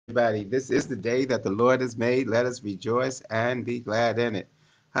Everybody, this is the day that the Lord has made. Let us rejoice and be glad in it.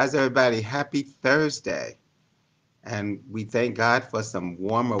 How's everybody? Happy Thursday. And we thank God for some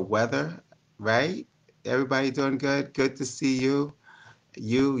warmer weather, right? Everybody doing good? Good to see you,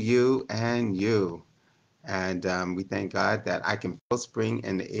 and you. And we thank God that I can feel spring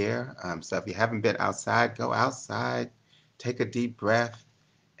in the air. So if you haven't been outside, go outside, take a deep breath,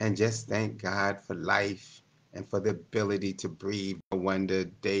 and just thank God for life and for the ability to breathe. No wonder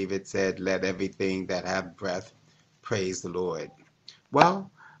David said, "Let everything that have breath praise the Lord." Well,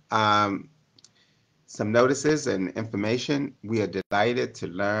 um, some notices and information. We are delighted to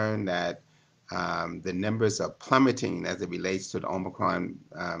learn that the numbers are plummeting as it relates to the Omicron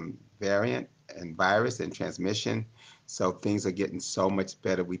variant and virus and transmission. So things are getting so much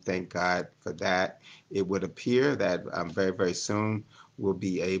better. We thank God for that. It would appear that very, very soon we'll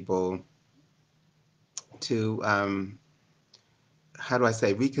be able to, how do I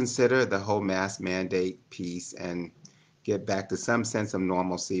say, reconsider the whole mask mandate piece and get back to some sense of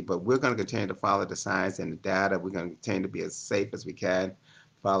normalcy. But we're going to continue to follow the science and the data. We're going to continue to be as safe as we can,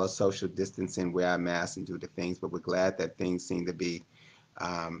 follow social distancing, wear our masks, and do the things. But we're glad that things seem to be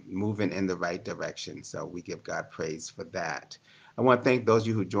moving in the right direction. So we give God praise for that. I want to thank those of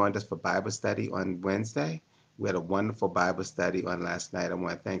you who joined us for Bible study on Wednesday. We had a wonderful Bible study on last night. I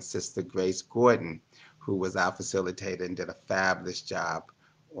want to thank Sister Grace Gordon, who was our facilitator and did a fabulous job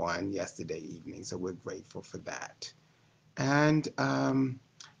on yesterday evening. So we're grateful for that. And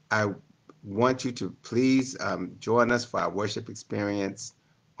I want you to please join us for our worship experience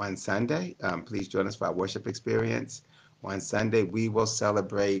on Sunday. Please join us for our worship experience. On Sunday, we will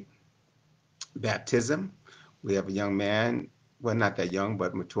celebrate baptism. We have a young man, well, not that young,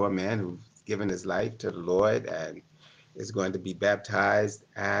 but mature man who's given his life to the Lord and is going to be baptized.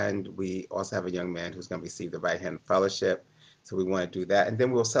 And we also have a young man who's going to receive the right hand fellowship. So we want to do that. And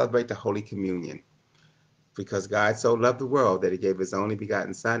then we'll celebrate the Holy Communion because God so loved the world that he gave his only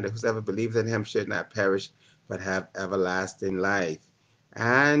begotten Son, that whosoever believes in him should not perish, but have everlasting life.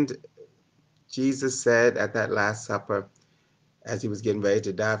 And Jesus said at that Last Supper, as he was getting ready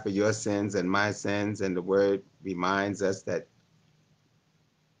to die for your sins and my sins, and the word reminds us that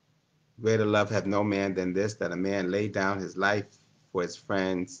greater love hath no man than this, that a man lay down his life for his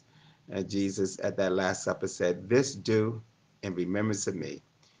friends. And Jesus at that Last Supper said, "This do in remembrance of me."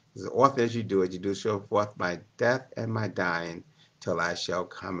 As often as you do it, you do show forth my death and my dying till I shall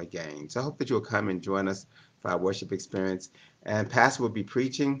come again. So I hope that you'll come and join us for our worship experience. And Pastor will be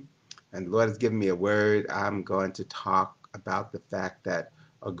preaching, and the Lord has given me a word. I'm going to talk about the fact that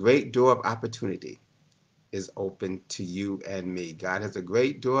a great door of opportunity is open to you and me. God has a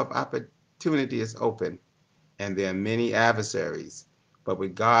great door of opportunity is open, and there are many adversaries. But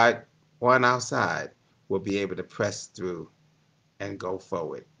with God on our side, we'll be able to press through and go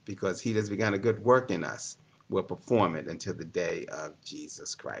forward because he has begun a good work in us. We'll perform it until the day of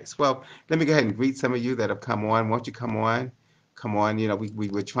Jesus Christ. Well, let me go ahead and greet some of you that have come on. Won't you come on? Come on. You know, we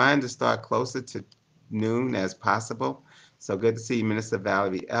were trying to start closer to noon as possible. So good to see you, Minister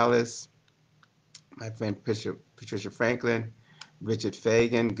Valerie Ellis, my friend Patricia Franklin, Richard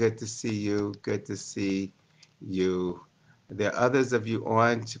Fagan. Good to see you. Good to see you. There are others of you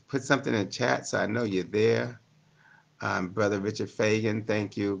on. Put something in the chat so I know you're there. Brother Richard Fagan,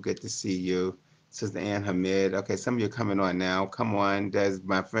 thank you. Good to see you. Sister Ann Hamid. Okay, some of you are coming on now. Come on. There's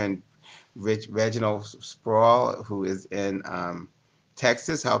my friend Reginald Sproul, who is in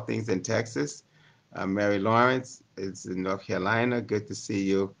Texas. How things in Texas? Mary Lawrence is in North Carolina. Good to see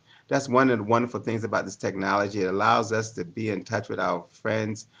you. That's one of the wonderful things about this technology. It allows us to be in touch with our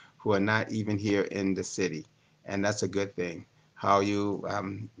friends who are not even here in the city. And that's a good thing. How are you?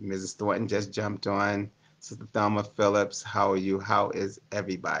 Mrs. Thornton just jumped on. Sister Thelma Phillips, how are you? How is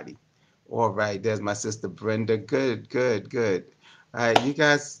everybody? All right, there's my sister Brenda. Good, good, good. All right, you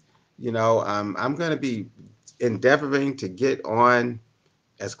guys, I'm going to be endeavoring to get on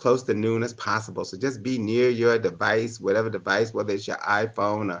as close to noon as possible. So just be near your device, whatever device, whether it's your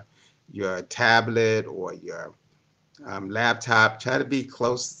iPhone or your tablet or your laptop. Try to be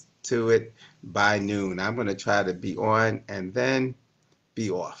close to it by noon. I'm going to try to be on and then be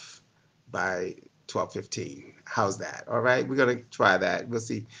off by 12:15. How's that? All right, we're going to try that. We'll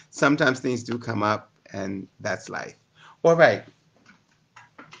see. Sometimes things do come up, and that's life. All right.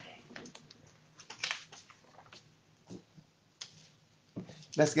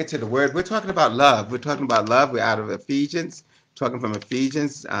 Let's get to the word. We're talking about love. We're talking about love. We're out of Ephesians, talking from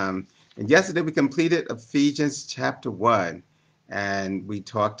Ephesians. And yesterday we completed Ephesians chapter 1. And we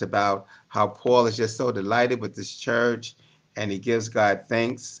talked about how Paul is just so delighted with this church. And he gives God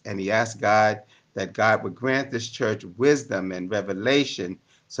thanks. And he asks God that God would grant this church wisdom and revelation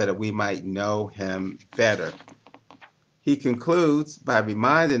so that we might know him better. He concludes by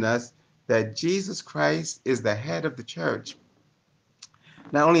reminding us that Jesus Christ is the head of the church.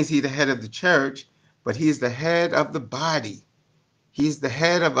 Not only is he the head of the church, but he's the head of the body. He's the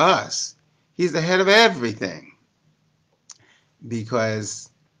head of us. He's the head of everything.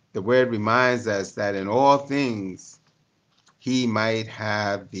 Because the word reminds us that in all things, he might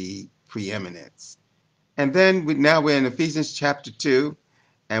have the preeminence. And then now we're in Ephesians chapter 2,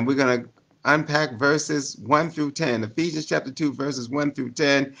 and we're going to unpack verses 1 through 10. Ephesians chapter 2, verses 1 through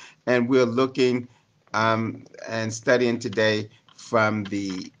 10, and we're looking and studying today from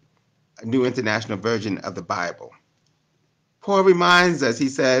the New International Version of the Bible. Paul reminds us, he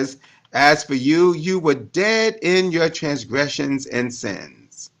says, "As for you, you were dead in your transgressions and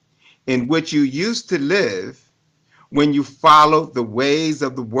sins, in which you used to live when you followed the ways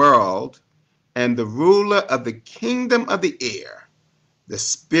of the world and the ruler of the kingdom of the air, the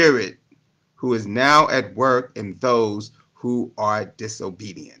Spirit who is now at work in those who are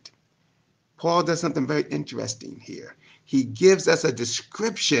disobedient." Paul does something very interesting here. He gives us a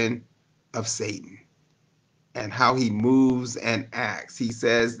description of Satan and how he moves and acts. He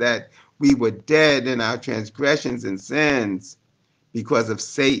says that we were dead in our transgressions and sins because of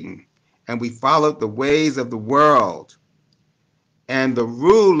Satan, and we followed the ways of the world and the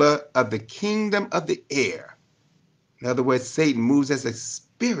ruler of the kingdom of the air. In other words, Satan moves as a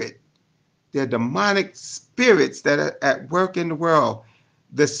spirit. There are demonic spirits that are at work in the world.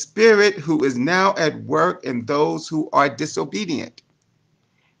 The spirit who is now at work in those who are disobedient.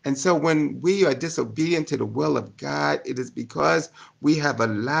 And so when we are disobedient to the will of God, it is because we have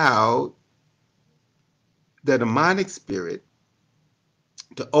allowed the demonic spirit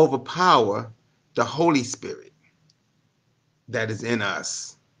to overpower the Holy Spirit that is in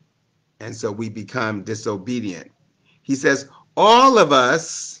us. And so we become disobedient. He says, all of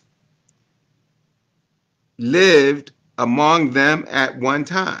us lived among them at one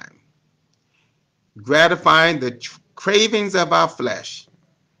time, gratifying the cravings of our flesh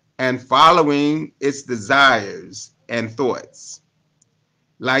and following its desires and thoughts.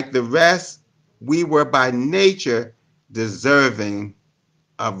 Like the rest, we were by nature deserving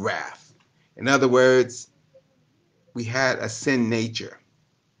of wrath. In other words, we had a sin nature.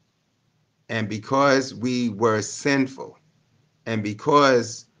 And because we were sinful, and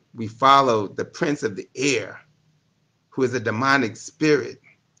because we followed the prince of the air, who is a demonic spirit,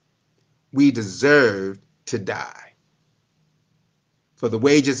 we deserved to die. For the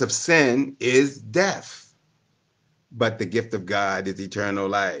wages of sin is death, but the gift of God is eternal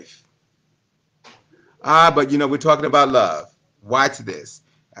life. But we're talking about love. Watch this.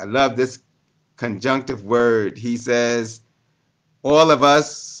 I love this conjunctive word. He says, all of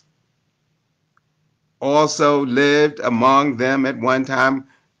us also lived among them at one time,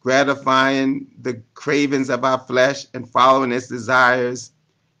 gratifying the cravings of our flesh and following its desires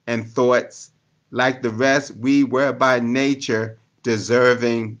and thoughts. Like the rest, we were by nature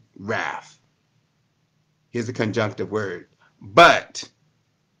deserving wrath. Here's a conjunctive word. But,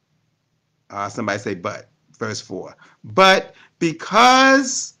 somebody say but, verse 4. But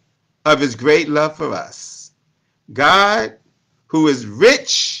because of his great love for us, God, who is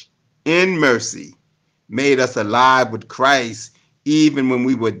rich in mercy, made us alive with Christ even when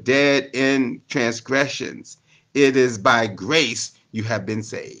we were dead in transgressions. It is by grace you have been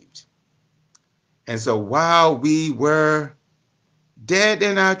saved. And so while we were dead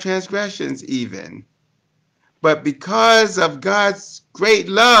in our transgressions even, but because of God's great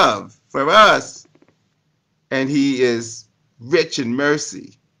love for us, and he is rich in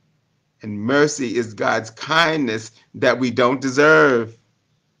mercy, and mercy is God's kindness that we don't deserve.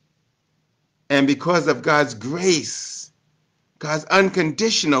 And because of God's grace, God's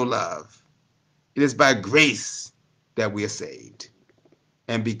unconditional love, it is by grace that we are saved.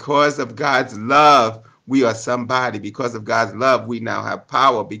 And because of God's love, we are somebody. Because of God's love, we now have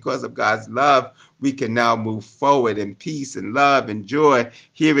power. Because of God's love, we can now move forward in peace and love and joy.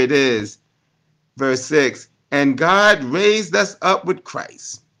 Here it is, verse 6. And God raised us up with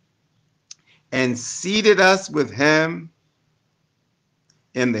Christ and seated us with him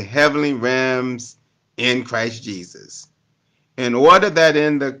in the heavenly realms in Christ Jesus, in order that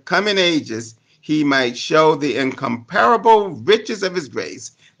in the coming ages he might show the incomparable riches of his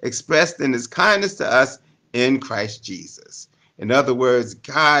grace expressed in his kindness to us in Christ Jesus. In other words,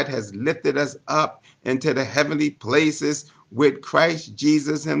 God has lifted us up into the heavenly places with Christ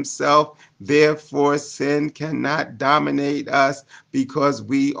Jesus himself. Therefore, sin cannot dominate us because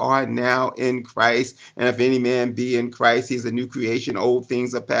we are now in Christ. And if any man be in Christ, he is a new creation. Old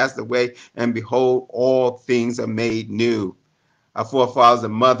things are passed away, and behold, all things are made new. Our forefathers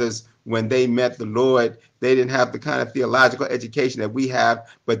and mothers, when they met the Lord, they didn't have the kind of theological education that we have,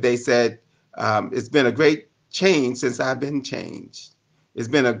 but they said, it's been a great change since I've been changed. It's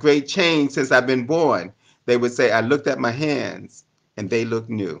been a great change since I've been born. They would say, I looked at my hands and they looked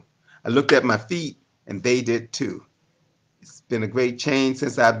new. I looked at my feet and they did too. It's been a great change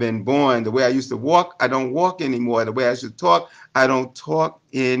since I've been born. The way I used to walk, I don't walk anymore. The way I should talk, I don't talk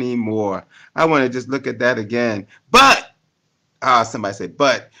anymore. I want to just look at that again. But, somebody say,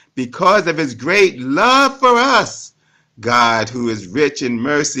 but because of his great love for us, God, who is rich in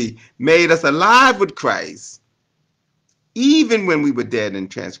mercy, made us alive with Christ, even when we were dead in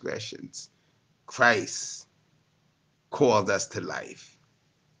transgressions. Christ called us to life.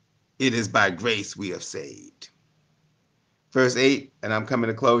 It is by grace we are saved. Verse 8, and I'm coming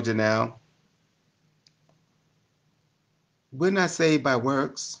to closure now. We're not saved by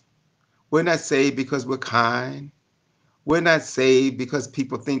works. We're not saved because we're kind. We're not saved because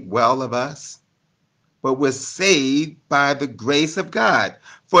people think well of us. But we're saved by the grace of God.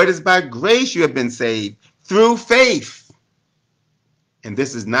 For it is by grace you have been saved through faith. And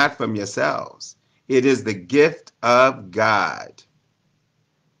this is not from yourselves. It is the gift of God.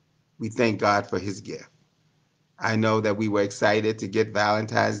 We thank God for his gift. I know that we were excited to get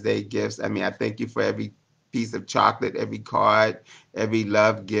Valentine's Day gifts. I mean, I thank you for every piece of chocolate, every card, every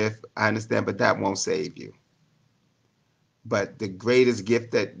love gift. I understand, but that won't save you. But the greatest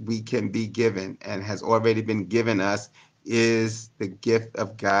gift that we can be given and has already been given us is the gift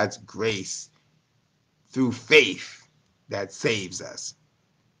of God's grace through faith that saves us.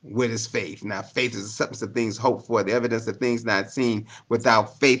 What is faith? Now, faith is the substance of things hoped for, the evidence of things not seen.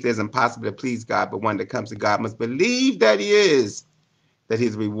 Without faith, it is impossible to please God, but one that comes to God must believe that he is, that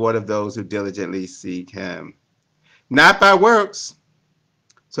he's the reward of those who diligently seek him. Not by works,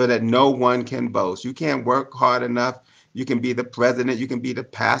 so that no one can boast. You can't work hard enough. You can be the president, you can be the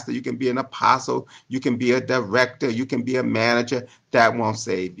pastor, you can be an apostle, you can be a director, you can be a manager. That won't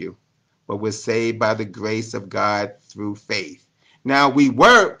save you. But we're saved by the grace of God through faith. Now we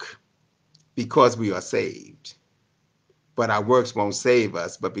work because we are saved. But our works won't save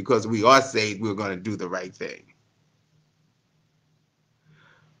us. But because we are saved, we're going to do the right thing.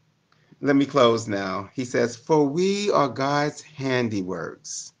 Let me close now. He says, for we are God's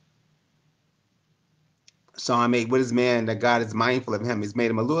handiworks. Psalm 8, what is man that God is mindful of him? He's made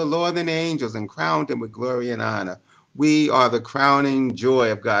him a little lower than the angels and crowned him with glory and honor. We are the crowning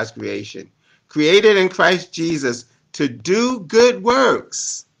joy of God's creation, created in Christ Jesus to do good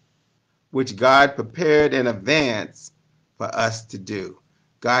works, which God prepared in advance for us to do.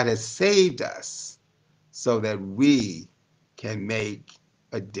 God has saved us so that we can make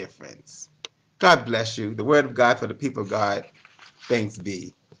a difference. God bless you. The word of God for the people of God. Thanks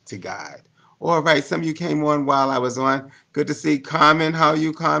be to God. All right, some of you came on while I was on. Good to see Carmen. How are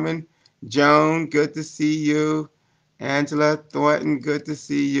you, Carmen? Joan, good to see you. Angela Thornton, good to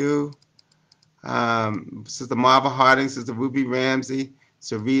see you. Sister Marva Harding, Sister Ruby Ramsey,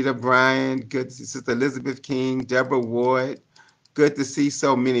 Sarita Bryan, good to see Sister Elizabeth King, Deborah Ward. Good to see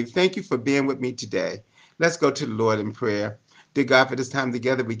so many. Thank you for being with me today. Let's go to the Lord in prayer. Dear God, for this time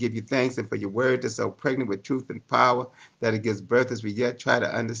together, we give you thanks and for your word that's so pregnant with truth and power that it gives birth as we yet try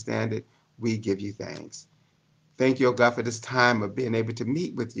to understand it. We give you thanks. Thank you, oh God, for this time of being able to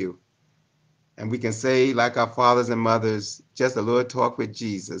meet with you. And we can say, like our fathers and mothers, just a little talk with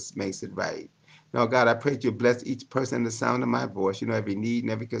Jesus makes it right. Now, God, I pray that you bless each person in the sound of my voice. You know every need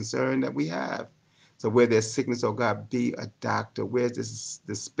and every concern that we have. So where there's sickness, oh God, be a doctor. Where there's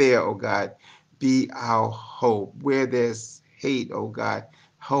despair, oh God, be our hope. Where there's hate, oh God,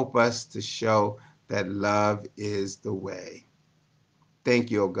 help us to show that love is the way. Thank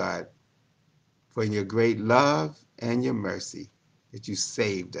you, oh God, for your great love and your mercy that you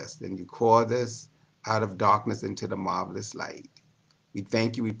saved us and you called us out of darkness into the marvelous light. We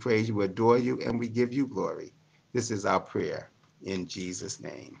thank you, we praise you, we adore you, and we give you glory. This is our prayer in Jesus'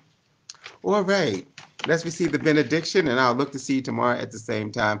 name. All right, let's receive the benediction, and I'll look to see you tomorrow at the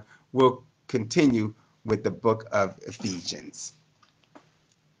same time. We'll continue with the book of Ephesians.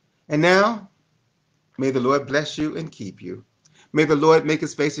 And now, may the Lord bless you and keep you. May the Lord make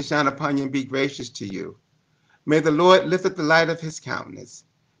his face to shine upon you and be gracious to you. May the Lord lift up the light of his countenance.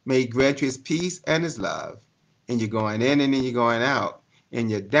 May he grant you his peace and his love. And you're going in and then you're going out. And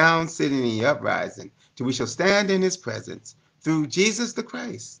you're down sitting and you're uprising. Till we shall stand in his presence through Jesus the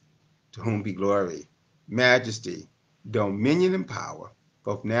Christ, to whom be glory, majesty, dominion, and power,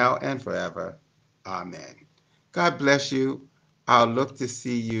 both now and forever. Amen. God bless you. I'll look to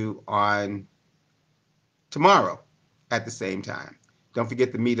see you on tomorrow at the same time. Don't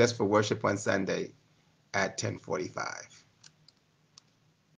forget to meet us for worship on Sunday at 10:45.